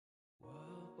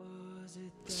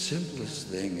The simplest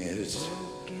thing is,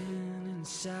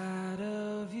 I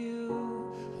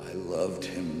loved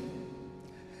him,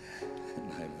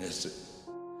 and I miss it.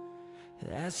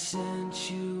 I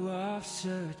sent you off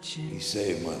searching. He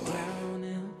saved my life, down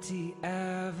empty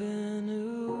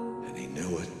avenue, and he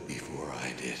knew it before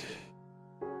I did.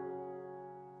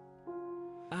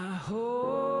 I hope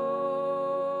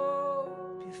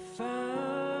you found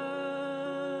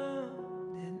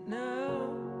it now.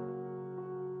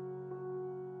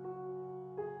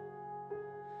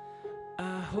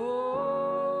 I hope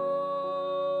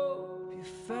you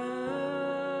found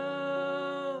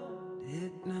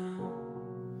it now.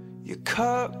 You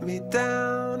cut me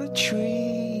down a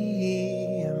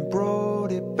tree and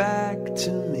brought it back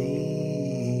to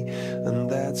me, and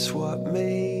that's what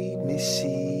made me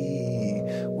see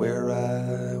where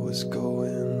I was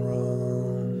going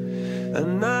wrong.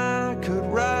 And I could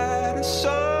write a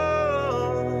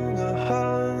song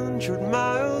 100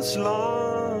 miles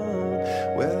long.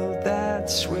 Well,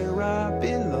 that's where I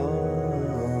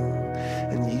belong,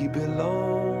 and you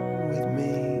belong with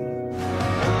me.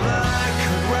 And I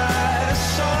could write a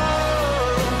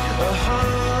song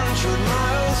 100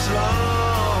 miles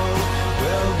long.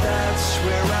 Well, that's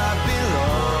where I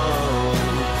belong,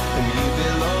 and you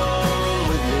belong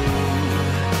with me.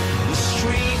 The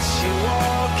streets you're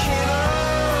walking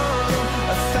on,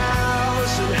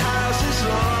 1,000 houses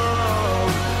long.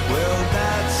 Well,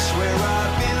 that's where I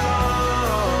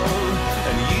belong,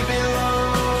 and you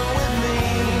belong with me.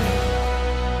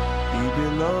 You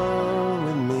belong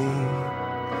with me,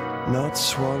 not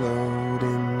swallowed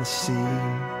in the sea.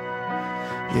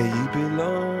 Yeah, you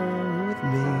belong with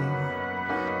me,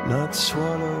 not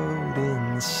swallowed in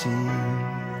the sea.